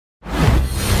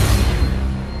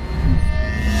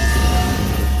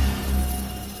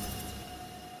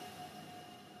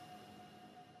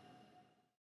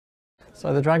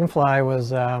So the Dragonfly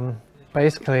was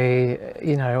basically,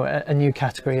 you know, a new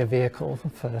category of vehicle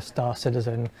for Star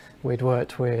Citizen. We'd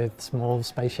worked with small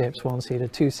spaceships, one-seater,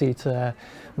 two-seater,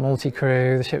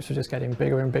 multi-crew. The ships were just getting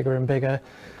bigger and bigger and bigger,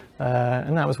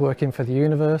 and that was working for the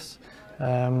universe.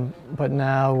 But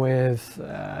now with,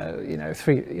 you know,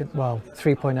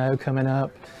 3.0 coming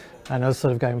up, and us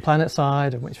sort of going planet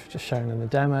side, which we've just shown in the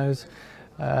demos,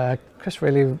 Chris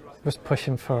really was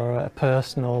pushing for a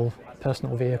personal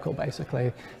vehicle,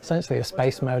 basically, essentially a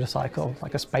space motorcycle,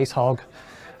 like a space hog.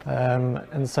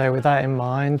 And so with that in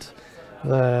mind,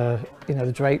 the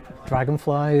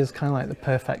Dragonfly is kind of like the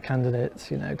perfect candidate,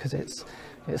 you know, because its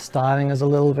styling is a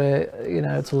little bit, you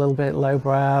know, it's a little bit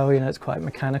lowbrow, you know, it's quite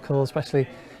mechanical, especially,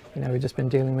 you know, we've just been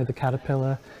dealing with the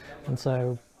Caterpillar, and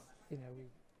so, you know.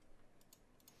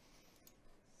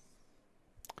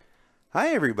 Hi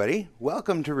everybody,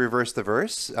 welcome to Reverse the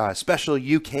Verse, special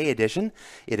UK edition.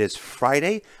 It is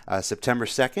Friday, September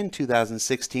 2nd,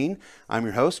 2016. I'm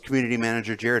your host, Community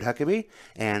Manager Jared Huckabee,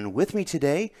 and with me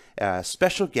today,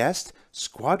 special guest,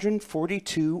 Squadron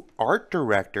 42 Art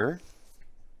Director,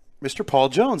 Mr. Paul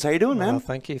Jones. How you doing, man? Well,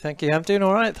 thank you. I'm doing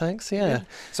all right, thanks, yeah. Good.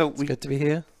 So it's good to be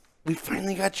here. We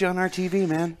finally got you on our TV,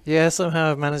 man. Yeah,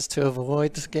 somehow I've managed to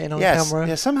avoid getting on camera.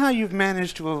 Yeah, somehow you've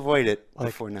managed to avoid it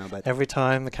before now. But every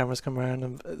time the cameras come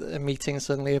around, a meeting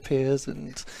suddenly appears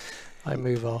and I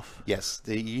move off. Yes,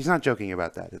 he's not joking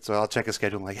about that. So I'll check a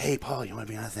schedule. I'm like, hey, Paul, you want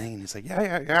to be on a thing? And he's like,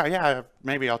 yeah,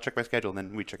 maybe I'll check my schedule. And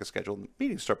then we check a schedule and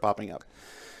meetings start popping up.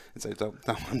 And so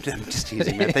I'm just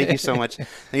teasing, man. Thank you so much.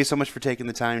 Thank you so much for taking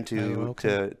the time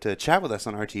to chat with us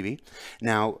on RTV.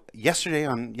 Now,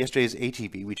 on yesterday's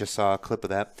ATV, we just saw a clip of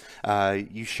that.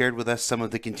 You shared with us some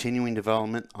of the continuing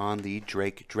development on the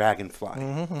Drake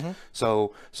Dragonfly.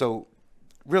 So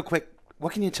real quick,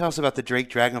 what can you tell us about the Drake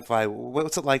Dragonfly?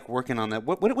 What's it like working on that?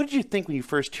 What did you think when you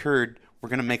first heard we're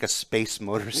going to make a space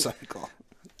motorcycle?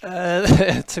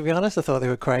 To be honest, I thought they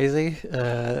were crazy.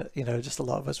 You know, just a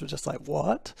lot of us were just like,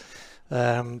 what?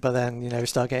 But then, you know, we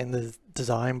start getting the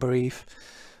design brief.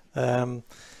 And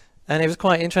it was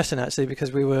quite interesting, actually,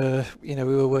 because we were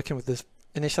working with this.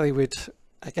 Initially,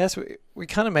 I guess we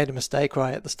kind of made a mistake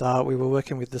right at the start. We were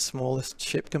working with the smallest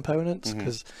ship components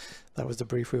because that was the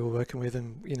brief we were working with.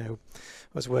 And, you know,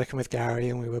 I was working with Gary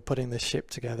and we were putting this ship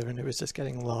together, and it was just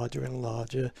getting larger and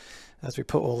larger as we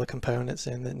put all the components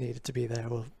in that needed to be there,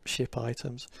 or ship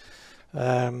items.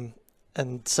 And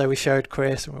so we showed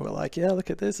Chris and we were like, yeah, look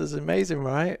at this, it's amazing,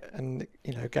 right? And,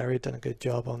 you know, Gary had done a good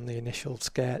job on the initial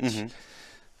sketch.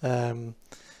 And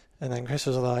then Chris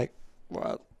was like,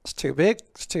 well, it's too big,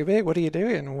 what are you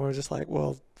doing? And we were just like,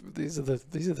 well, these are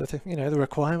the you know, the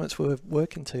requirements we're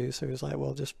working to. So he was like,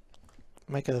 well, just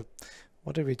make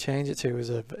what did we change it to?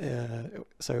 It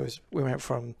was we went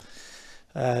from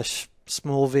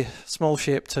small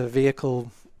ship to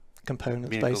vehicle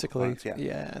components, basically.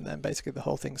 Yeah, and then basically the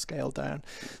whole thing scaled down.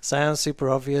 Sounds super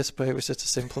obvious, but it was just a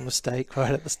simple mistake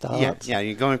right at the start. Yeah,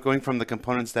 you're going from the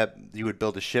components that you would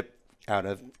build a ship out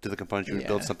of to the components you would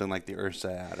build something like the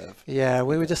Ursa out of. Yeah,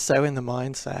 we were just so in the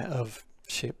mindset of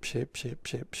ship.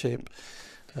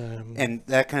 And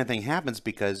that kind of thing happens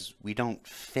because we don't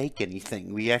fake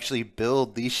anything. We actually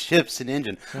build these ships and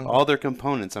engine, all their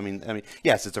components. I mean,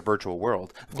 yes, it's a virtual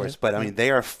world, of course, but I mean, they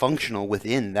are functional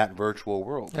within that virtual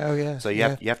world. Oh yeah. So you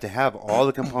have to have all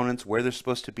the components where they're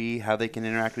supposed to be, how they can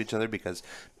interact with each other, because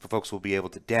folks will be able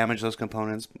to damage those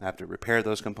components, have to repair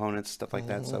those components, stuff like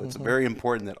that. So it's very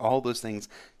important that all those things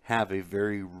have a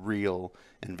very real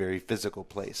and very physical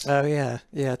place. Oh yeah,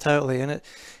 totally. And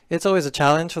it's always a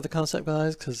challenge for the concept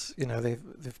guys because, you know,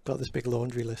 they've got this big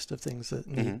laundry list of things that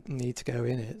need to go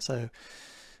in it. So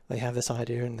they have this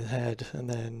idea in their head, and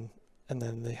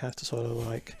then they have to sort of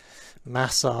like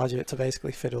massage it to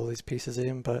basically fit all these pieces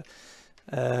in. But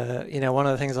you know, one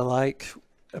of the things I like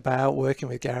about working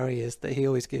with Gary is that he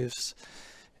always gives.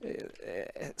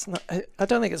 It's not. I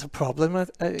don't think it's a problem.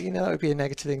 You know, that would be a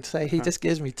negative thing to say. He just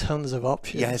gives me tons of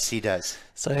options. Yes, he does.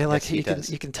 So like you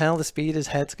can tell the speed his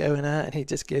head's going at, and he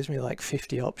just gives me like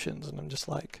 50 options, and I'm just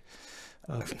like,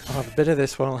 I'll have a bit of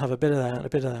this one, I'll have a bit of that, and a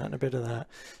bit of that, and a bit of that.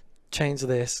 Change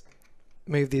this,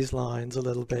 move these lines a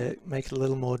little bit, make it a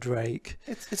little more Drake.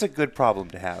 It's a good problem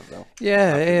to have, though.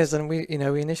 Yeah, it is. And we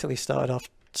initially started off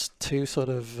too sort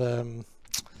of.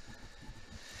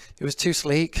 It was too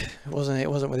sleek. It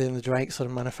wasn't within the Drake sort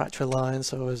of manufacturer line,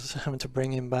 so I was having to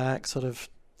bring him back, sort of,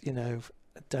 you know,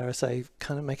 dare I say,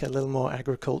 kind of make it a little more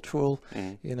agricultural,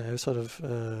 you know, sort of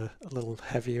a little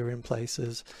heavier in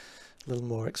places, a little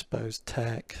more exposed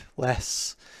tech,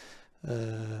 less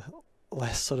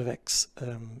less sort of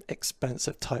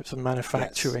expensive types of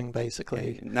manufacturing,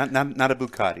 basically. Not a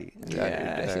Bugatti.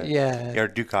 Yeah. Or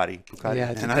Ducati.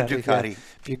 Yeah, Not Ducati.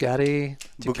 Bugatti. Bugatti.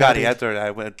 Bugatti. I thought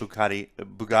I went Bugatti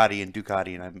and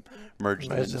Ducati, and I merged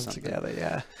them into something together.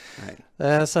 Yeah.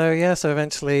 Right. So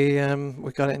eventually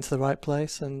we got it into the right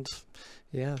place, and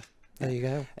yeah. There you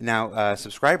go. Now,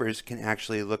 subscribers can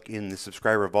actually look in the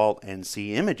subscriber vault and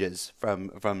see images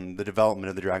from the development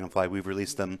of the Dragonfly. We've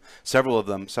released them, several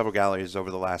galleries over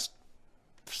the last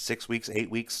 6 weeks, 8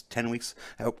 weeks, 10 weeks,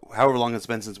 however long it's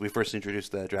been since we first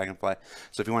introduced the Dragonfly.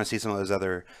 So if you want to see some of those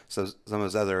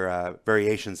other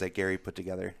variations that Gary put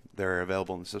together, they're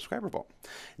available in the subscriber vault.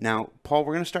 Now, Paul,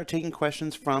 we're going to start taking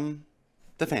questions from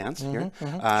the fans here.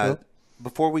 Sure.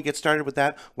 Before we get started with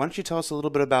that, why don't you tell us a little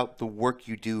bit about the work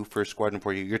you do for Squadron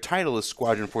 42? Your title is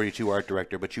Squadron 42 Art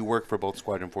Director, but you work for both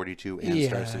Squadron 42 and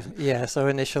Star Citizen. Yeah, so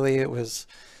initially it was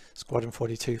Squadron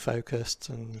 42 focused,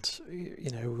 and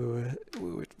you know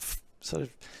we were sort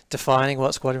of defining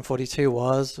what Squadron 42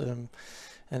 was, and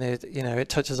it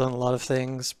touches on a lot of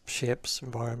things: ships,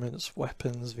 environments,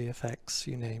 weapons, VFX,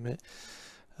 you name it.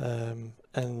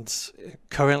 And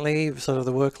currently, sort of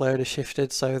the workload has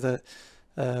shifted so that.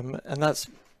 And that's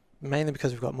mainly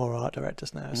because we've got more art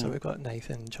directors now. So we've got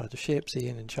Nathan in charge of ships,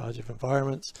 Ian in charge of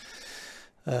environments.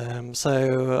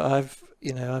 So I've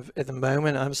at the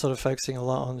moment I'm sort of focusing a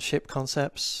lot on ship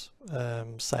concepts,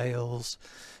 sails,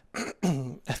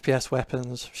 FPS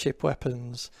weapons, ship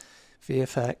weapons,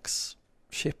 VFX,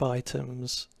 ship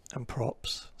items, and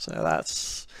props. So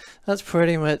that's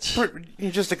pretty much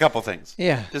just a couple things.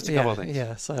 Yeah, just a couple things.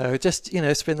 Yeah. So just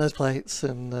spin those plates,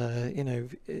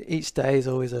 and each day is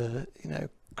always a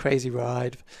crazy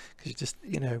ride, because you just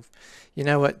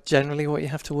what you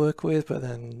have to work with, but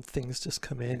then things just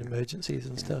come in, emergencies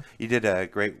and stuff. You did a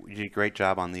great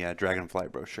job on the Dragonfly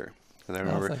brochure. I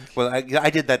remember. Well, I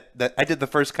did that. I did the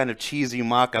first kind of cheesy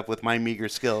mock-up with my meager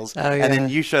skills, oh, yeah. And then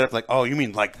you showed up like, "Oh, you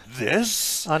mean like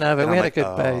this?" I know, but we had a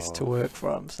good base to work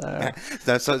from. So,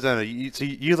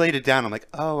 you laid it down. I'm like,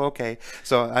 "Oh, okay."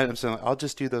 So I'll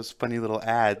just do those funny little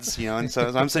ads, And so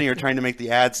I'm sitting here trying to make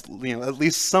the ads, at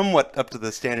least somewhat up to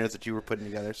the standards that you were putting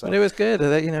together. So, but it was good.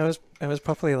 It was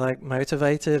properly like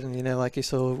motivated, and like you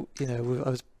saw, I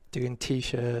was doing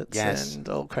T-shirts and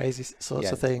all crazy sorts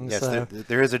of things. Yes, so.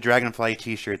 there is a Dragonfly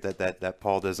T-shirt that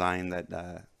Paul designed that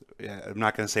I'm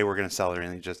not going to say we're going to sell it or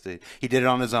anything. He did it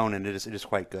on his own, and it is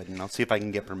quite good. And I'll see if I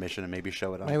can get permission and maybe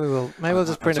show it on. Maybe we'll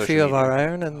just print a few of our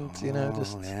own, and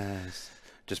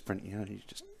just print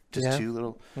two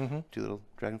little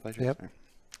Dragonfly shirts. Yep.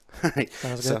 Right.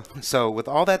 So with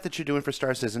all that you're doing for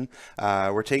Star Citizen,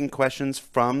 we're taking questions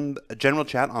from general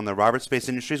chat on the Robert Space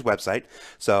Industries website.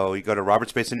 So you go to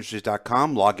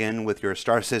robertspaceindustriescom, log in with your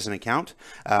Star Citizen account,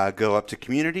 go up to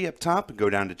community up top, go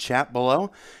down to chat below,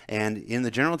 and in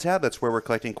the general tab, that's where we're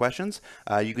collecting questions.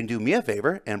 You can do me a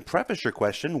favor and preface your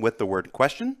question with the word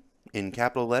question in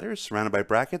capital letters surrounded by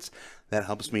brackets. That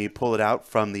helps me pull it out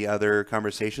from the other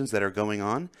conversations that are going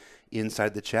on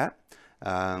inside the chat.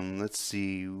 Let's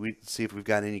see. See if we've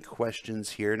got any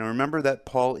questions here. Now remember that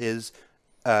Paul is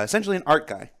essentially an art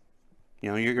guy.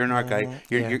 You're an art guy.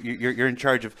 You're in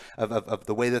charge of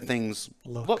the way that things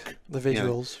look. The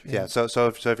visuals. So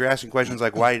if you're asking questions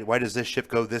like why does this ship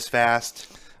go this fast?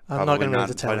 I'm not going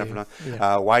to tell you.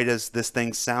 Why does this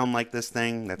thing sound like this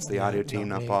thing? That's the audio team,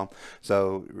 not Paul.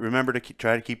 So remember to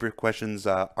try to keep your questions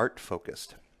art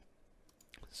focused.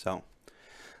 So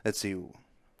let's see.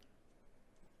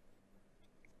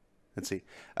 We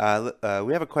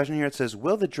have a question here. It says,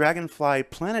 will the Dragonfly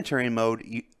planetary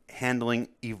mode handling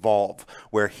evolve,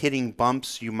 where hitting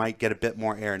bumps you might get a bit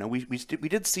more air? Now, we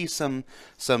did see some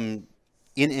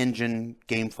in-engine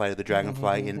game flight of the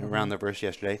Dragonfly around the verse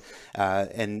yesterday,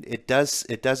 and it does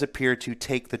appear to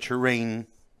take the terrain,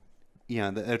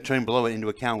 the terrain below it into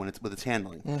account with its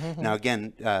handling. Now,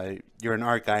 again, you're an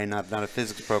art guy, not a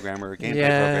physics programmer or a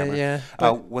gameplay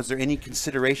programmer. Was there any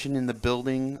consideration in the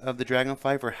building of the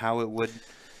Dragonfly for how it would?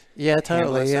 Yeah,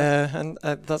 totally. And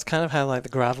that's kind of how like the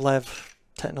Gravlev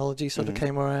technology sort of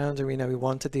came around, and we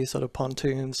wanted these sort of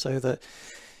pontoons so that.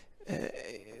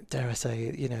 Dare I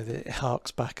say, that it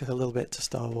harks back a little bit to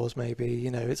Star Wars. Maybe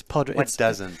it's pod. What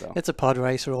doesn't though? It's a pod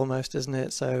racer almost, isn't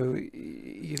it? So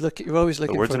you're always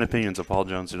looking. The words and opinions of Paul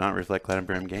Jones do not reflect Cloud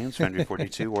Imperium Games, Foundry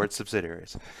 42, or its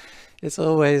subsidiaries. It's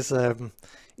always,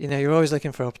 you're always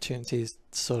looking for opportunities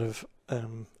to sort of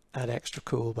add extra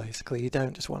cool. Basically, you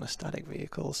don't just want a static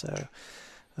vehicle. So,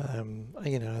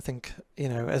 I think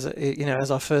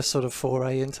as our first sort of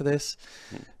foray into this,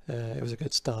 it was a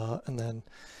good start, and then.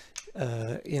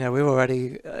 We've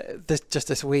already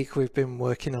this week we've been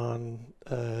working on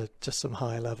just some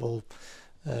high level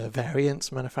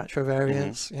variants, manufacturer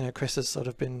variants. You know, Chris has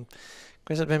been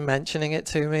mentioning it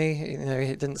to me. You know, he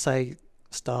didn't say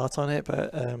start on it,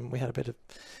 but we had a bit of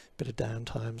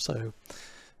downtime, so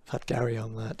I've had Gary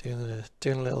on that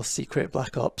doing a little secret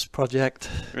Black Ops project.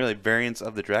 Really, variants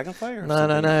of the Dragonfly? Or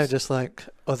No, just like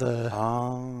other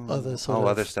other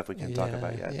stuff we can't talk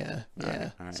about yet. Yeah.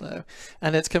 All right. So,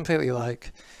 and it's completely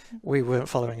like we weren't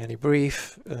following any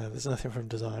brief. There's nothing from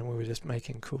design. We were just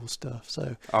making cool stuff.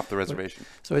 So off the reservation.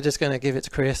 So we're just going to give it to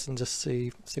Chris and just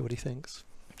see what he thinks.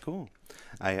 Cool.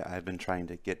 I've been trying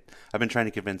to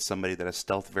convince somebody that a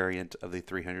stealth variant of the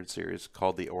 300 series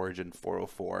called the Origin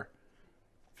 404.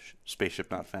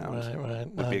 Spaceship not found. Right.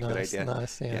 Would be a good idea.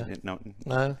 Nice, yeah.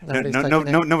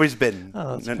 Nobody's been.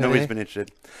 Oh, nobody's been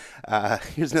interested.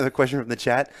 Here's another question from the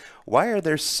chat. Why are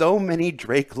there so many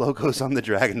Drake logos on the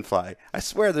Dragonfly? I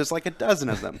swear there's like a dozen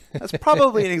of them. That's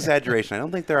probably an exaggeration. I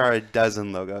don't think there are a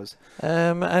dozen logos.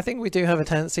 I think we do have a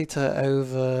tendency to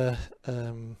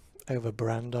over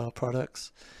brand our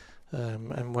products,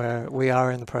 and where we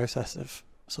are in the process of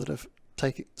sort of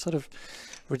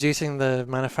reducing the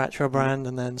manufacturer brand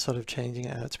and then sort of changing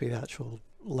it out to be the actual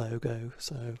logo.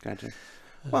 So gotcha.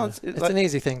 Well, it's an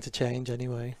easy thing to change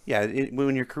anyway. Yeah,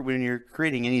 when you're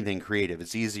creating anything creative,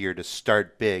 it's easier to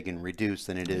start big and reduce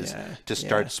than it is to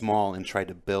start small and try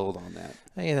to build on that.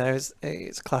 You know,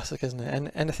 it's classic, isn't it? And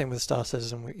anything with Star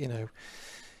Citizen, you know,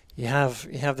 you have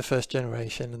the first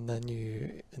generation, and then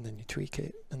you tweak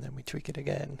it, and then we tweak it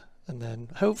again, and then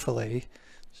hopefully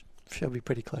she'll be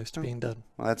pretty close to being done.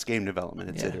 Well, that's game development.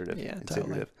 It's iterative. Yeah, it's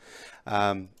totally. iterative.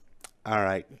 All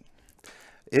right.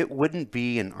 It wouldn't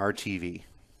be an RTV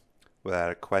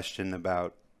without a question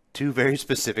about two very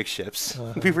specific ships.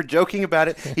 We were joking about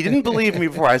it. He didn't believe me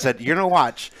before. I said, you're going to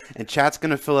watch, and chat's going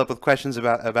to fill up with questions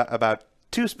about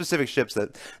two specific ships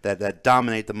that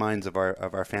dominate the minds of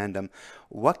our fandom.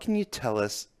 What can you tell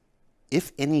us,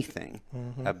 if anything,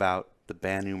 about the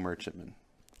Banu Merchantman?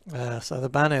 So the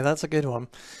Banu, that's a good one.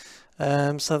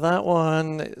 So that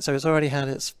one, so it's already had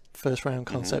its first round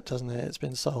concept, hasn't it? It's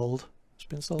been sold. It's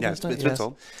been sold. Yeah, it's been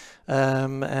sold.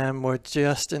 And we're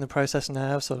just in the process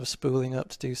now, sort of spooling up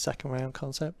to do second round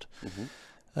concept.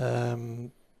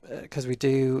 Because we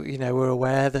do, you know, we're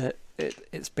aware that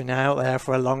it's been out there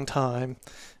for a long time.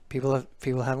 People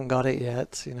haven't got it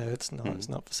yet. You know, it's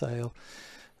not for sale.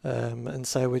 And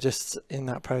so we're just in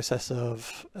that process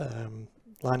of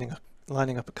lining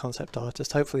up a concept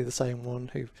artist, hopefully the same one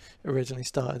who originally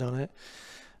started on it,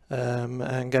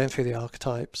 and going through the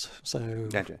archetypes. So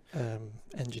gotcha.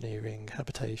 Engineering,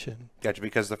 habitation. Gotcha.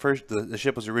 Because the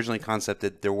ship was originally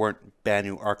concepted, there weren't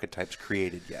Banu archetypes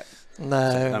created yet.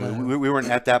 No, so, I mean, we weren't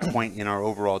at that point in our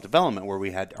overall development where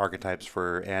we had archetypes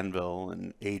for Anvil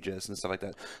and Aegis and stuff like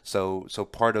that. So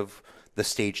part of the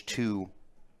stage 2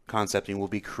 concepting will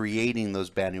be creating those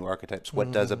Banu archetypes.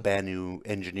 What does a Banu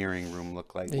engineering room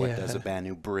look like? What does a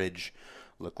Banu bridge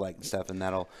look like and stuff? And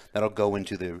that'll go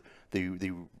into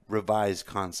the revised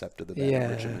concept of the Banu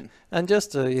Merchantman. And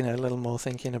just a little more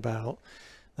thinking about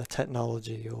the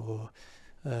technology, or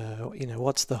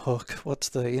what's the hook? What's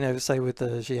the say with the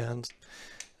Xi'an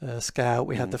Scout,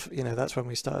 we had the that's when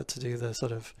we started to do the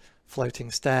sort of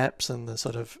floating steps and the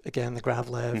sort of again the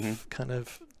Gravlev kind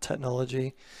of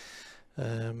technology.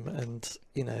 And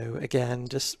again,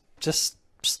 just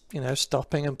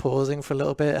stopping and pausing for a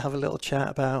little bit, have a little chat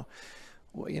about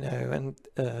and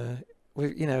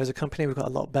we as a company we've got a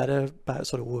lot better about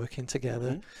sort of working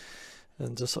together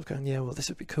and just sort of going, well, this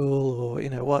would be cool, or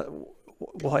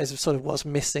what is sort of what's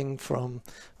missing from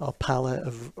our palette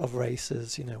of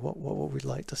races, what would we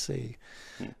like to see,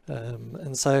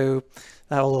 and so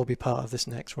that will all be part of this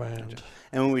next round.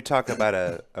 And when we talk about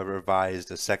a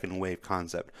second wave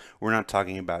concept, we're not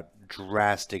talking about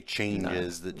drastic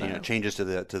changes changes to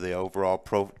the overall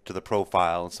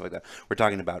profile and stuff like that. We're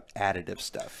talking about additive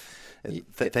stuff.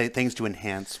 Things to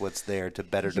enhance what's there, to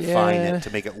better define it,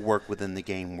 to make it work within the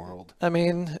game world. I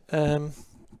mean,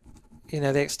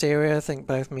 the exterior, I think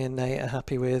both me and Nate are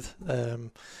happy with,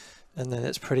 and then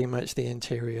it's pretty much the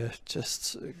interior,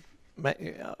 just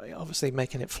obviously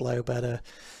making it flow better,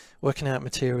 working out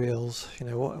materials,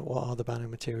 what are the Banu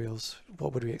materials,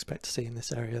 what would we expect to see in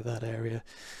this area, that area,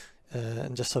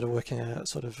 and just sort of working out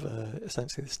sort of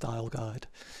essentially the style guide.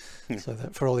 So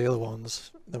that for all the other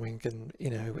ones, then we can,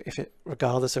 if it,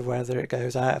 regardless of whether it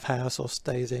goes out of house or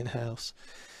stays in house,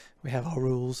 we have our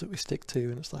rules that we stick to,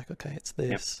 and it's like, okay, it's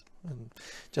this, and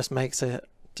just makes it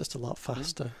just a lot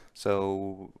faster.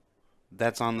 So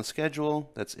that's on the schedule,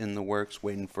 that's in the works,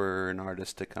 waiting for an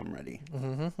artist to come ready.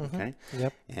 Okay.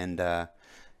 Yep. And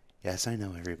yes, I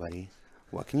know, everybody.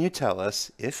 What can you tell us,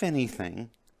 if anything,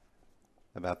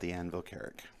 about the Anvil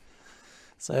Carrack?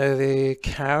 So the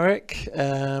Carrick,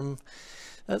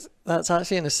 that's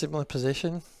actually in a similar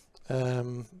position.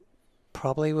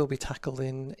 Probably will be tackled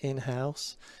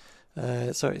in-house.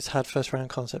 So it's had first round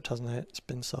concept, hasn't it? It's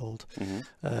been sold.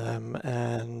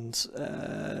 And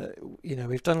you know,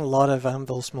 we've done a lot of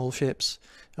Anvil small ships,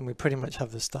 and we pretty much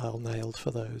have the style nailed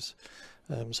for those.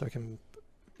 So we can,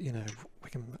 you know, we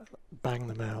can bang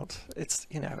them out. It's,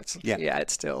 you know, it's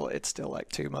it's still like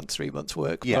 2 months, 3 months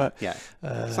work. But,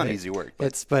 it's not easy work.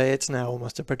 But it's now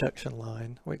almost a production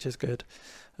line, which is good.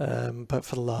 But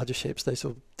for the larger ships,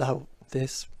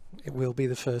 it will be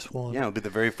the first one. Yeah, it'll be the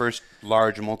very first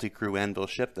large multi-crew Anvil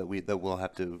ship that we'll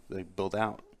have to build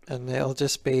out. And it'll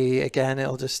just be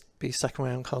second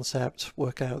round concept,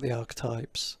 work out the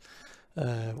archetypes.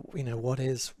 You know, what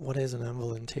is an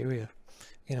Anvil interior?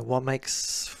 You know, what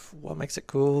makes it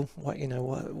cool? What's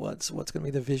going to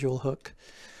be the visual hook?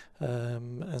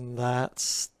 And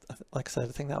that's, like I said,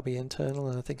 I think that'll be internal,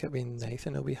 and I think it'll be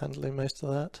Nathan who'll be handling most of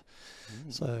that.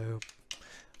 So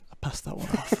pass that one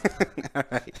off. All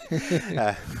right.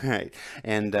 All right.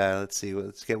 And let's see.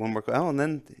 Let's get one more. Oh, and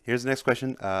then here's the next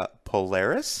question.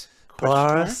 Polaris?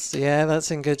 Polaris. Yeah,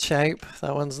 that's in good shape.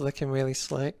 That one's looking really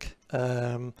slick.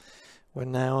 We're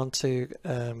now on to,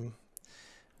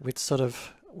 we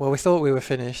thought we were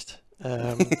finished.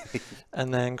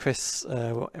 And then Chris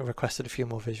requested a few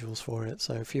more visuals for it.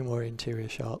 So a few more interior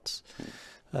shots.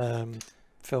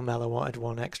 Phil Mellor wanted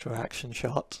one extra action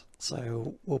shot,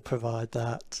 so we'll provide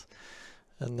that,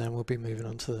 and then we'll be moving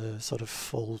on to the sort of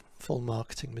full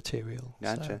marketing material.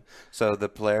 Gotcha. So the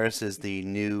Polaris is the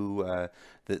new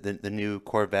the new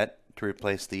Corvette to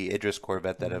replace the Idris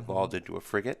Corvette that evolved into a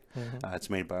frigate. It's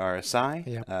made by RSI.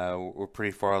 Yep. We're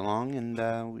pretty far along,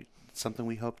 and something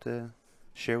we hope to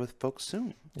share with folks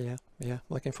soon. Yeah,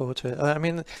 looking forward to it. I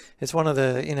mean, it's one of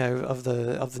the, you know, of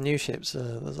the new ships.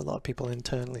 There's a lot of people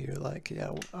internally who are like,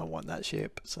 yeah, I want that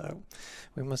ship. So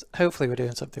we must, hopefully we're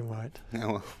doing something right.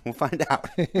 Yeah, we'll find out.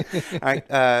 All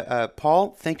right,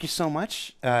 Paul, thank you so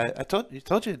much. I told you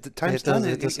the time's done.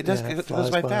 It goes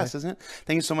by fast, doesn't it?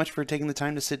 Thank you so much for taking the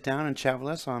time to sit down and chat with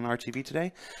us on RTV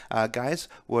today. Guys,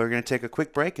 we're going to take a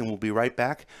quick break, and we'll be right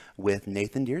back with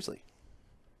Nathan Dearsley.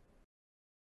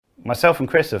 Myself and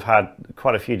Chris have had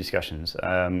quite a few discussions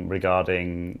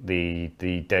regarding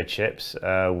the dead ships.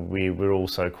 We're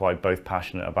also quite both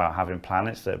passionate about having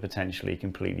planets that are potentially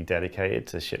completely dedicated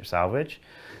to ship salvage.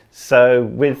 So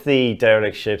with the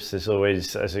derelict ships, as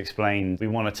always, as explained, we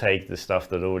want to take the stuff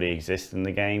that already exists in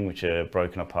the game, which are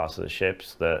broken up parts of the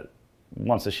ships, that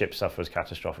once the ship suffers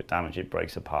catastrophic damage, it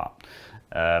breaks apart.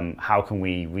 How can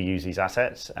we reuse these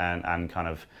assets and kind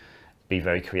of be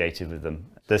very creative with them?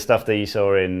 The stuff that you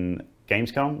saw in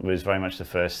Gamescom was very much the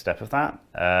first step of that.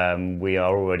 We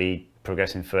are already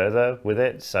progressing further with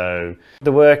it. So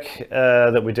the work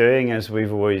that we're doing, as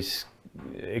we've always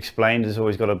explained, has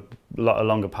always got a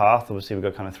longer path. Obviously, we've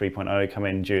got kind of 3.0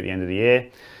 coming due at the end of the year.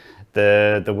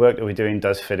 The work that we're doing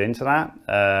does fit into that.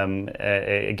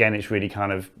 Again, it's really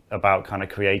kind of about kind of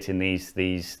creating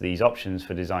these options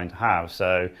for design to have.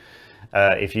 So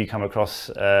if you come across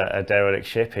a derelict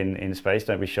ship in space,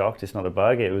 don't be shocked. It's not a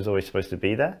bug. It was always supposed to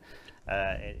be there.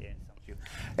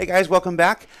 Hey guys, welcome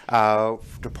back to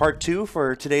part 2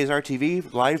 for today's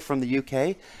RTV, live from the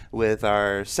UK with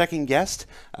our second guest,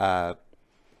 art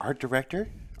director?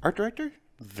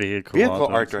 Vehicle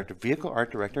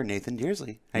art director Nathan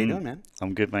Dearsley. How you doing, man?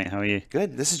 I'm good, mate. How are you?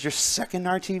 Good. This is your second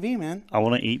RTV, man. I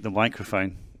want to eat the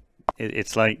microphone.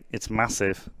 It's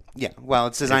massive. Yeah, well,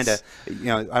 it's designed to, you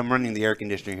know, I'm running the air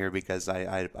conditioner here because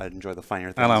I enjoy the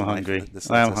finer things. And I'm hungry.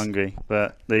 Hungry,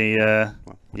 but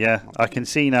I can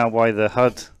see now why the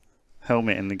HUD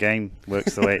helmet in the game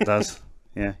works the way it does.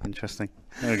 Yeah, interesting.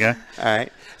 There we go. All right.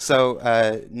 So,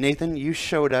 Nathan, you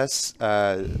showed us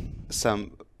last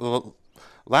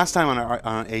time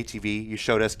on ATV, you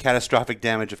showed us catastrophic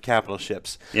damage of capital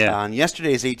ships. Yeah. On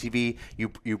yesterday's ATV,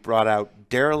 you brought out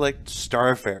derelict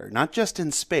starfare, not just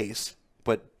in space,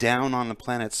 but down on the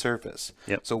planet's surface.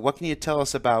 Yep. So what can you tell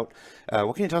us about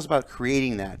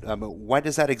creating that? Why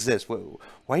does that exist?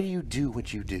 Why do you do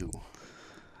what you do?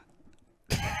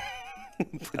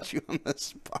 Put you on the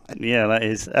spot. Yeah, that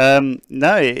is.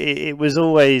 No, it was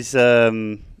always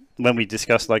when we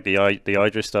discussed like the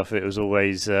Idris stuff. It was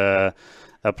always a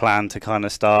plan to kind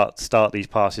of start these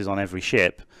passes on every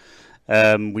ship.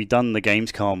 We done the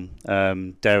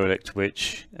Gamescom derelict,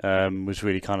 which was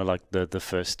really kind of like the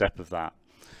first step of that,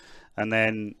 and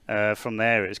then from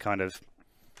there it's kind of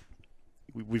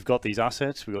we've got these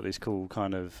assets, we've got this cool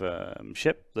kind of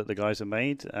ship that the guys have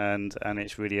made, and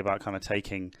it's really about kind of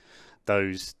taking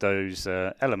those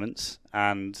elements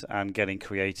and getting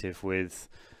creative with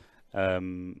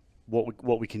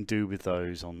what we can do with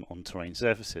those on terrain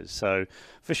surfaces. So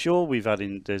for sure,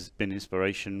 there's been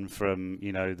inspiration from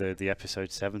the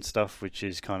episode 7 stuff, which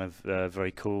is kind of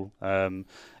very cool.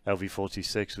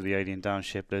 LV-426 with the alien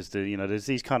downship. There's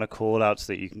these kind of call outs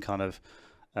that you can kind of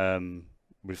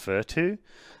refer to.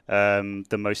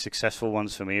 The most successful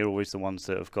ones for me are always the ones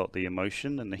that have got the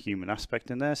emotion and the human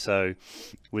aspect in there. So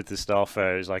with the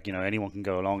Starfarer, it's like, anyone can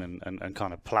go along and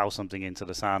kind of plow something into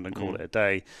the sand and call it a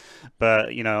day. But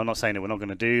I'm not saying that we're not going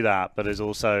to do that, but there's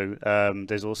also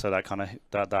that kind of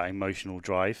that emotional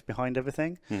drive behind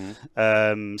everything.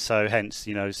 So hence,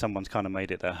 someone's kind of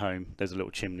made it their home. There's a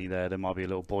little chimney there, there might be a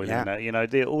little boiler in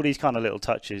there, all these kind of little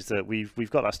touches that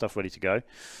we've got that stuff ready to go.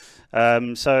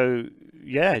 So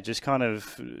yeah, just kind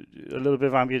of a little bit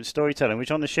of ambient storytelling,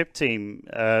 which on the ship team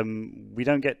we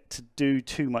don't get to do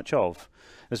too much of.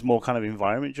 It's more kind of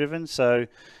environment driven, so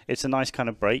it's a nice kind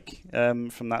of break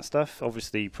from that stuff.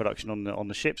 Obviously, production on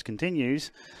the ships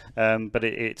continues, but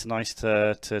it's nice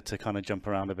to kind of jump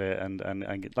around a bit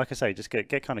and like I say, just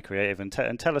get kind of creative and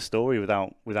tell a story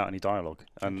without any dialogue.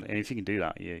 And if you can do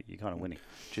that, you're kind of winning.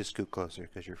 Just scoot closer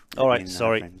because you're. All right,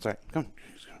 sorry. Sorry, come on.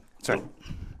 Sorry.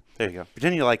 There you go.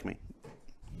 Pretend you like me.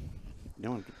 You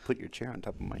don't want to put your chair on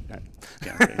top of my neck.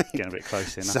 Getting a bit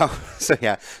close here now.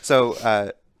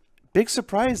 So big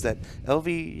surprise that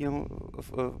LV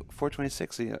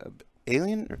 426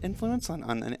 alien influence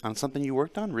on something you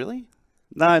worked on. Really?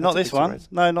 No, not this one.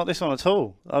 No, not this one at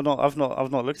all. I've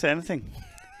not looked at anything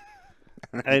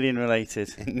alien related.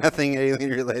 Nothing alien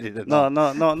related at all.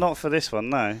 No, not for this one.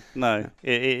 No.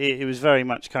 It was very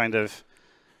much kind of.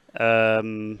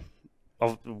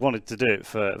 I've wanted to do it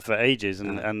for ages,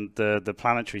 and the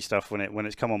planetary stuff when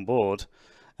it's come on board,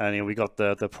 and we got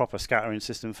the proper scattering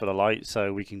system for the light,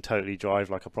 so we can totally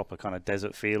drive like a proper kind of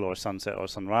desert feel or a sunset or a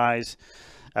sunrise.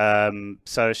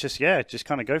 So it's just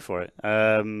kind of go for it.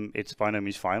 It's by no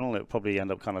means final. It'll probably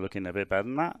end up kind of looking a bit better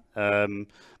than that.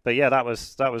 But yeah, that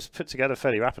was put together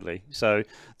fairly rapidly. So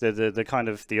the kind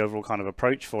of the overall kind of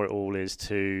approach for it all is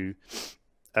to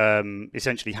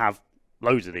essentially have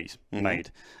loads of these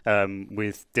made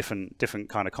with different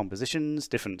kind of compositions,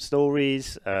 different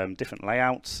stories, different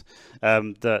layouts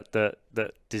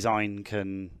that design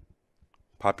can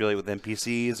populate with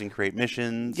NPCs and create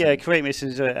missions. Yeah, create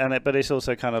missions, but it's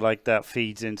also kind of like that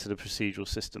feeds into the procedural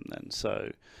system then.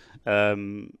 So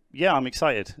yeah, I'm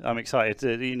excited.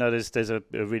 There's a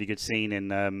really good scene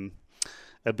in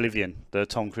Oblivion, the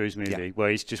Tom Cruise movie,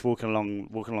 where he's just walking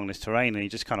along this terrain and he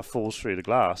just kind of falls through the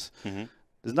glass.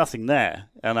 There's nothing there,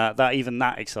 and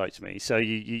that excites me. So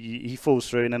he falls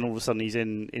through, and then all of a sudden he's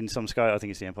in some sky. I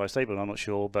think it's the Empire State Building. I'm not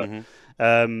sure, but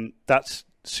that's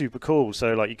super cool.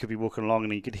 So like you could be walking along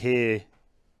and you could hear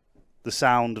the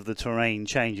sound of the terrain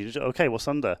change. You just, okay, what's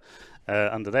under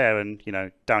there,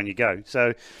 and down you go.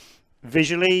 So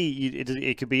visually,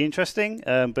 it could be interesting,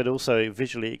 but also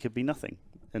visually it could be nothing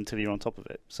until you're on top of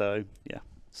it. So yeah,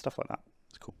 stuff like that.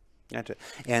 It's cool. Gotcha.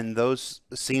 And those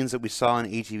scenes that we saw in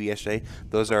ATV yesterday,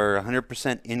 those are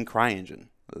 100% in CryEngine.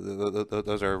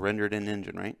 Those are rendered in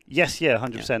engine, right? Yes, yeah,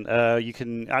 100%. You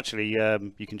can actually,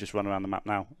 you can just run around the map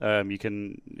now.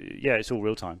 It's all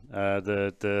real time.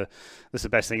 That's the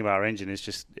best thing about our engine is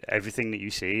just everything that you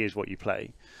see is what you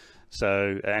play.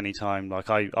 So at any time, like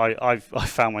I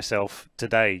found myself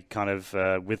today kind of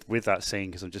with that scene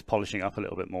because I'm just polishing it up a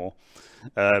little bit more.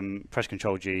 Press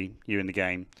Control G, you're in the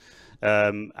game.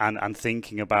 And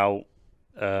thinking about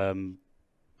game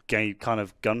kind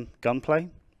of gunplay,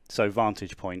 so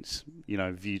vantage points,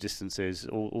 view distances,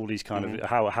 all these kind of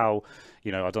how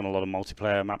I've done a lot of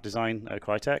multiplayer map design at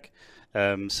Crytek,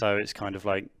 so it's kind of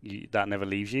like that never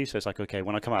leaves you. So it's like, okay,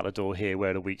 when I come out the door here, where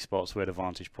are the weak spots, where are the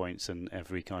vantage points, and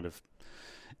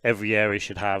every area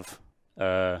should have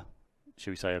should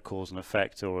we say a cause and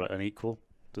effect or an equal.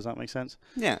 Does that make sense?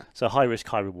 Yeah. So high risk,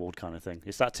 high reward kind of thing.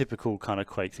 It's that typical kind of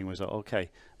Quake thing where it's like,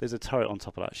 okay, there's a turret on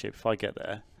top of that ship. If I get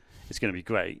there, it's going to be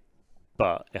great,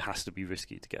 but it has to be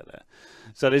risky to get there.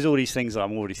 So there's all these things that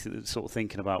I'm already sort of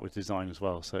thinking about with design as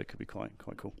well. So it could be quite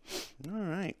cool. All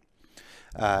right.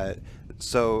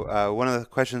 So one of the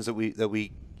questions that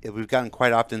we've gotten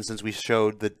quite often since we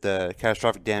showed the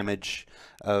catastrophic damage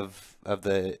of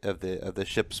the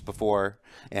ships before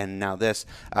and now this.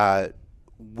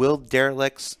 Will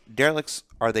derelicts,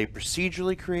 are they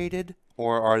procedurally created,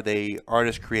 or are they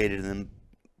artist created and then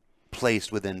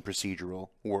placed within procedural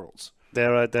worlds?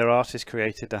 They're artist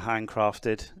created, they're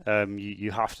handcrafted.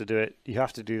 You have to do it. You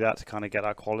have to do that to kind of get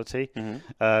that quality.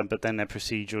 But then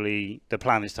the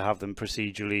plan is to have them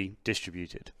procedurally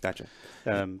distributed. Gotcha.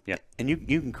 Yeah. And you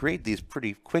can create these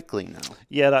pretty quickly now.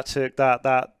 Yeah, that took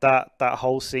that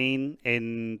whole scene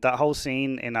in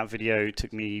that video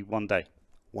took me 1 day.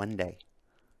 1 day.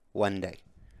 1 day.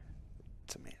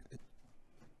 It's amazing.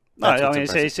 No, I mean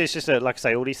it's just like I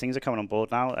say, all these things are coming on board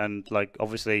now, and like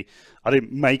obviously I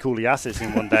didn't make all the assets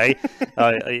in 1 day.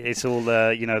 It's all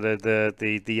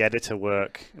the editor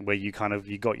work where you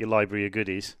got your library of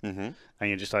goodies, and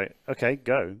you're just like, okay,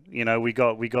 go. You know, we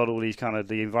got all these kind of,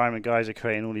 the environment guys are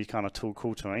creating all these kind of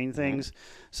cool terrain things.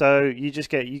 So you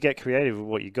get creative with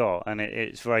what you got, and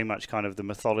it's very much kind of the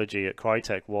mythology at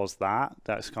Crytek was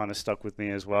that's kind of stuck with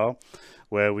me as well,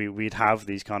 where we'd have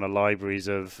these kind of libraries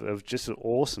of just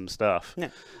awesome stuff. Yeah.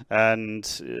 And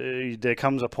there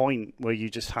comes a point where you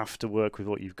just have to work with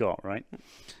what you've got, right?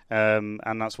 And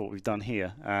that's what we've done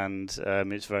here. And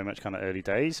it's very much kind of early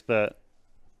days, but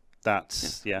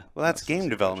that's well, that's game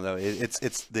development though.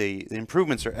 It's the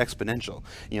improvements are exponential.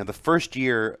 You know, the first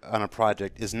year on a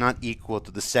project is not equal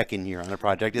to the second year on a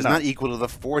project. It's not equal to the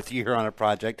fourth year on a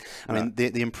project. I mean,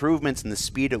 the improvements and the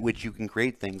speed at which you can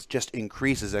create things just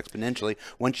increases exponentially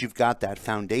once you've got that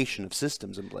foundation of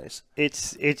systems in place.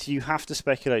 It's you have to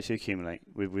speculate to accumulate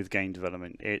with game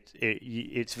development.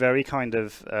 It's very kind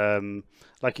of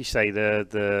like you say,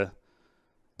 the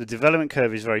development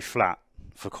curve is very flat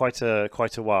for quite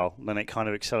a while. Then it kind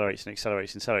of accelerates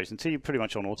until you're pretty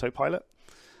much on autopilot.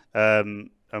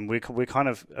 And we're kind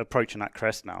of approaching that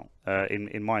crest now.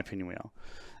 In my opinion, we are.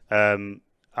 And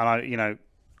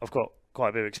I've got quite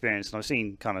a bit of experience, and I've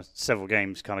seen kind of several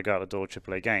games kind of go out the door,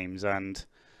 AAA games, and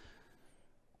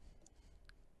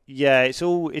yeah, it's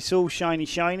all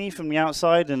shiny from the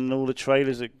outside, and all the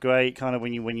trailers are great kind of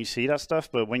when you see that stuff.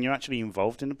 But when you're actually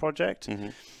involved in the project,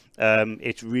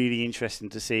 it's really interesting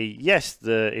to see. Yes,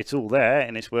 it's all there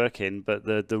and it's working, but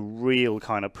the real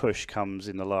kind of push comes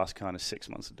in the last kind of 6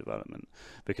 months of development,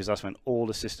 because that's when all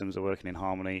the systems are working in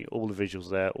harmony, all the visuals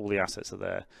are there, all the assets are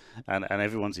there, and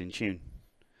everyone's in tune.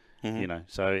 You know,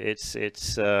 so it's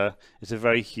a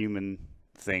very human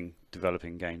thing,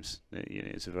 developing games.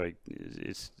 It's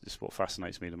what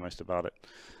fascinates me the most about it.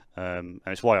 And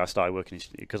it's why I started working in,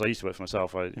 because I used to work for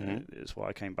myself. It's why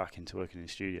I came back into working in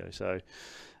studio. So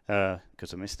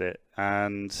because I missed it,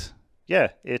 and yeah,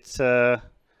 it's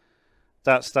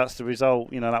that's the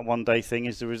result. You know, that 1 day thing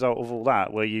is the result of all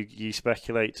that, where you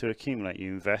speculate to accumulate,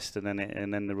 you invest, and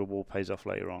then the reward pays off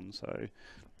later on. So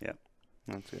yeah,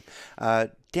 that's good.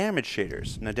 Damage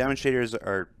shaders. Now, damage shaders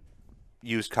are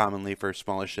used commonly for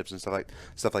smaller ships and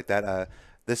stuff like that.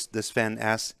 This fan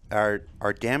asks, are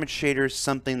damage shaders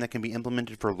something that can be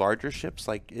implemented for larger ships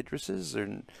like Idris's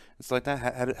or stuff like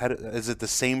that? Is it the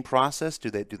same process? Do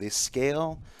they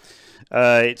scale?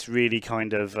 It's really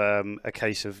kind of a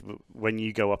case of when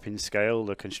you go up in scale,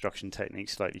 the construction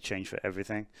techniques slightly change for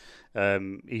everything.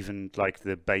 Even like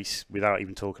the base, without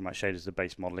even talking about shaders, the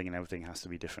base modeling and everything has to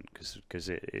be different because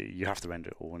you have to render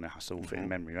it all and it has to all fit in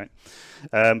memory, right?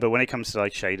 But when it comes to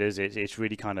like shaders, it's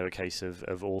really kind of a case of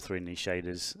authoring these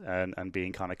shaders and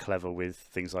being kind of clever with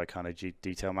things like kind of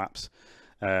detail maps.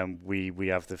 We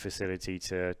have the facility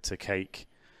to cake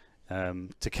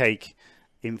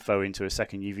info into a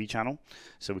second UV channel,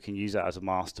 so we can use that as a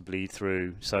mask to bleed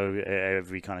through. So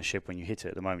every kind of ship, when you hit it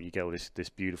at the moment, you get all this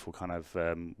beautiful kind of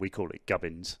we call it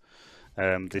gubbins.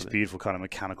 This beautiful kind of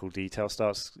mechanical detail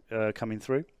starts coming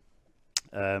through.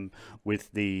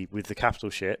 With the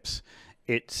capital ships,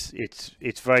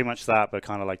 it's very much that, but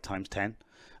kind of like times 10.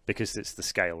 Because it's the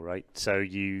scale, right? So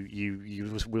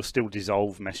you will still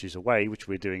dissolve meshes away, which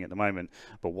we're doing at the moment,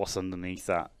 but what's underneath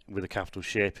that with a capital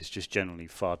ship is just generally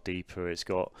far deeper. It's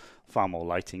got far more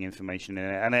lighting information in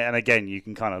it, and again, you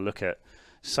can kind of look at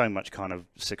so much kind of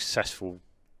successful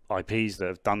IPs that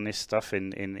have done this stuff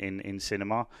in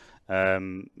cinema.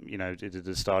 You know,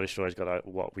 the Star Destroyer's got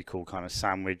what we call kind of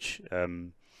sandwich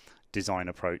design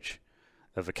approach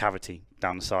of a cavity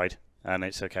down the side, and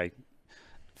it's okay.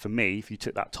 For me, if you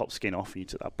took that top skin off and you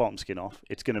took that bottom skin off,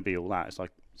 it's going to be all that. It's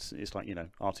like you know,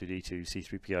 R2D2,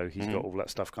 C3PO. He's got all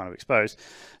that stuff kind of exposed.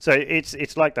 So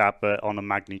it's like that, but on a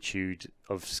magnitude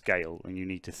of scale, and you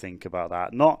need to think about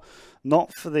that. Not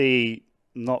for the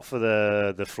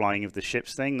flying of the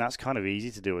ships thing. That's kind of easy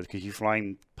to deal with because you're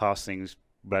flying past things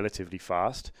relatively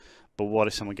fast. But what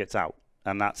if someone gets out?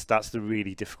 And that's the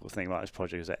really difficult thing about this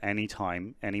project, is at any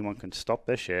time anyone can stop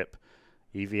their ship,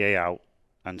 EVA out,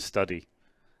 and study.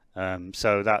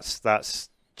 So that's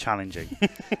challenging.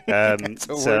 That's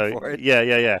a word for it.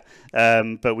 Yeah.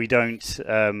 But we don't.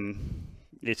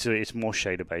 it's more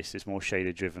shader based, it's more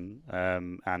shader driven,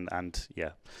 and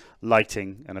yeah,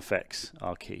 lighting and effects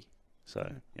are key.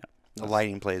 So yeah, the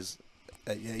lighting plays.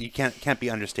 You can't be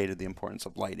understated the importance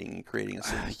of lighting and creating a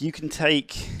scene. You can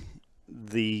take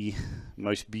the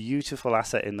most beautiful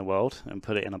asset in the world and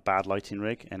put it in a bad lighting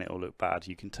rig, and it will look bad.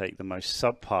 You can take the most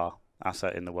subpar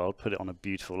asset in the world, put it on a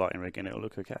beautiful lighting rig, and it will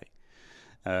look okay.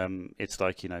 It's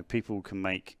like, you know, people can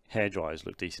make hair dryers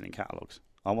look decent in catalogs.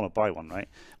 I want to buy one, right?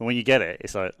 But when you get it,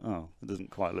 it's like, oh, it doesn't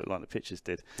quite look like the pictures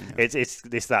did. Yeah.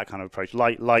 It's that kind of approach.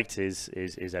 Light is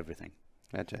everything.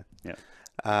 Gotcha. Yeah.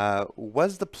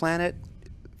 Was the planet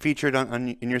featured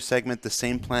in your segment the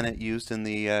same planet used in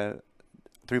the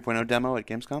 3.0 demo at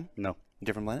Gamescom? No.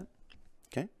 Different planet?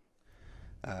 Okay.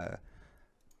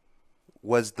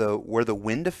 Were the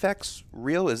wind effects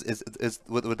real? Is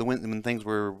with the wind when things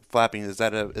were flapping? Is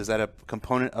that a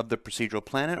component of the procedural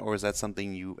planet, or is that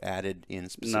something you added in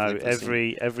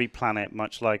specifically? No, every planet,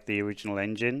 much like the original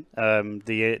engine,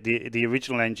 the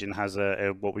original engine has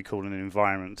a what we call an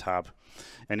environment tab,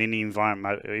 and in the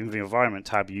environment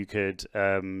tab you could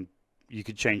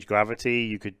change gravity,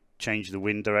 you could change the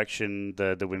wind direction,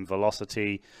 the wind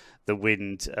velocity, the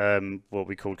wind, what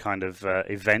we call kind of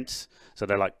events. So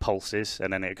they're like pulses,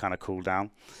 and then it kind of cool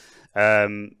down.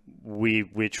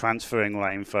 We're transferring all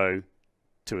that info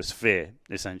to a sphere,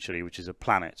 essentially, which is a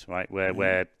planet, right?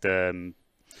 Where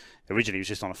originally it was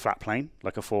just on a flat plane,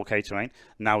 like a 4K terrain.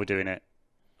 Now we're doing it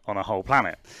on a whole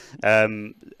planet.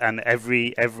 And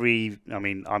every I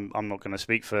mean, I'm not going to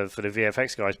speak for the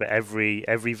VFX guys, but every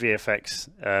VFX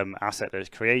asset that is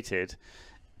created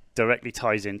directly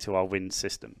ties into our wind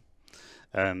system.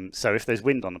 So if there's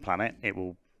wind on the planet, it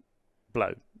will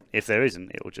blow. If there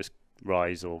isn't, it will just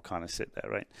rise or kind of sit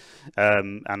there, right?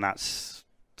 And that's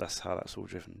how that's all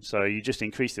driven. So you just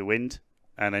increase the wind,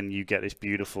 and then you get this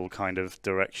beautiful kind of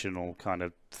directional kind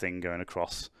of thing going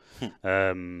across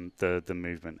the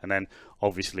movement. And then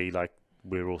obviously, like,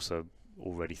 we're also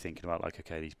already thinking about, like,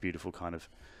 okay, these beautiful kind of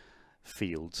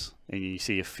fields, and you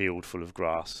see a field full of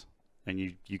grass, and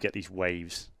you get these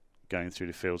waves going through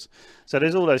the fields. So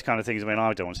there's all those kind of things. I mean,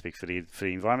 I don't want to speak for the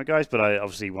environment guys, but I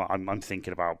obviously I'm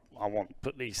thinking about, I want to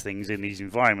put these things in these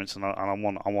environments, and I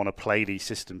want to play these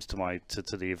systems to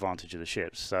the advantage of the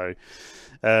ships. So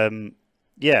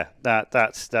yeah,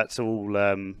 that's all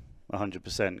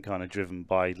 100% kind of driven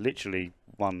by literally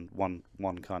one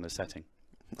kind of setting.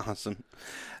 Awesome.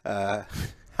 How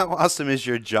awesome is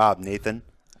your job, Nathan?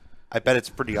 I bet it's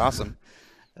pretty awesome.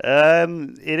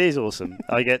 It is awesome.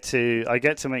 I get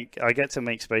to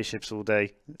make spaceships all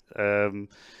day.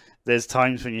 There's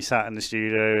times when you sat in the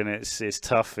studio and it's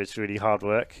tough. It's really hard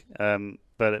work.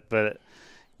 But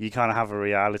you kind of have a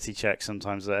reality check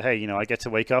sometimes that, hey, you know, I get to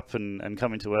wake up and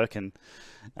come into work and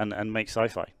make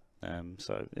sci-fi.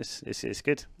 So it's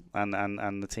good,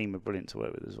 and the team are brilliant to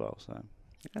work with as well. So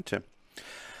gotcha.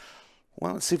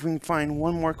 Well, let's see if we can find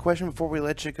one more question before we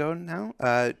let you go now.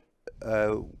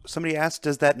 Somebody asked,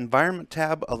 does that environment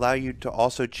tab allow you to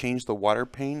also change the water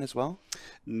pane as well?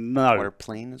 No. Water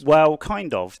plane as well? Well,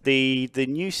 kind of. The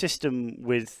new system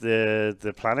with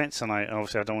the planets, and I don't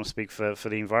want to speak for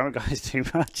the environment guys too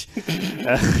much.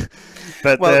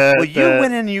 But you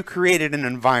went in and you created an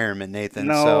environment, Nathan.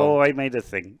 No, so. I made a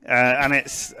thing, and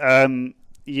it's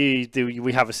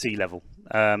we have a sea level.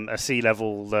 A sea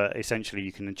level that essentially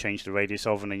you can change the radius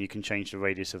of, and then you can change the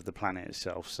radius of the planet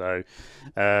itself. So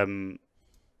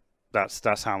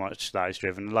that's how much that is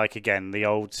driven. Like, again, the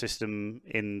old system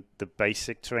in the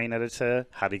basic terrain editor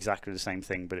had exactly the same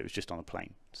thing, but it was just on a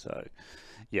plane. So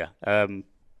yeah,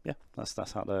 that's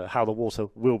how the water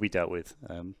will be dealt with.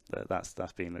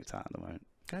 That's being looked at the moment.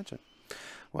 Gotcha.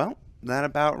 Well, that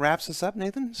about wraps us up,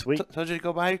 Nathan. Sweet. Told you to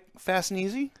go by fast and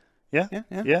easy. Yeah.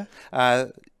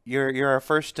 You're our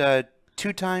first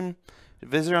two-time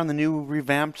visitor on the new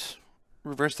revamped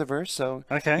Reverse the Verse. So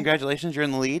okay, congratulations, you're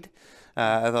in the lead.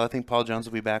 Although I think Paul Jones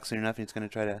will be back soon enough. He's going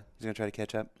to try to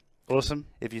catch up. Awesome.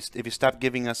 If you stop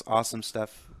giving us awesome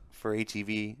stuff for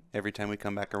ATV every time we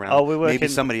come back around, maybe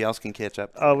somebody else can catch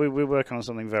up. Oh, we're working on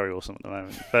something very awesome at the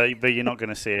moment, but you're not going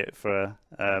to see it for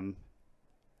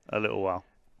a little while.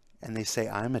 And they say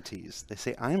I'm a tease.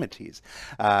 If I'm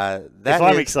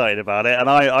excited about it, and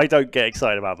I don't get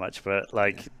excited about much, but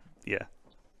like, yeah,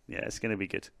 it's going to be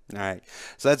good. All right.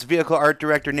 So that's Vehicle Art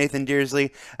Director Nathan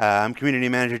Dearsley. I'm Community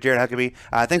Manager Jared Huckabee.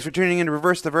 Thanks for tuning in to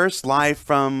Reverse the Verse live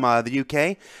from the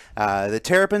UK. The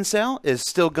Terrapin sale is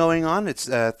still going on. It's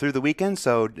through the weekend,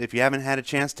 so if you haven't had a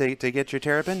chance to get your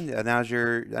Terrapin, now's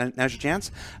your chance.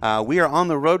 We are on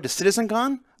the road to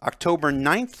CitizenCon October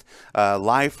 9th,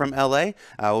 live from LA.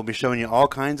 We'll be showing you all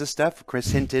kinds of stuff.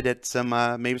 Chris hinted at some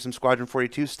maybe some Squadron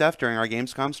 42 stuff during our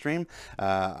Gamescom stream.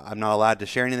 I'm not allowed to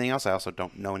share anything else. I also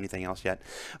don't know anything else yet.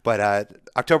 But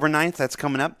October 9th, that's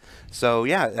coming up. So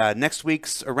yeah, next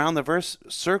week's Around the Verse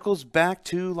circles back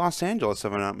to Los Angeles,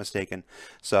 if I'm not mistaken.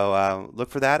 So look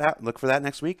for that. Look for that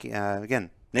next week.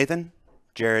 Again, Nathan,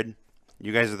 Jared,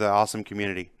 you guys are the awesome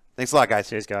community. Thanks a lot, guys.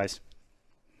 Cheers, guys.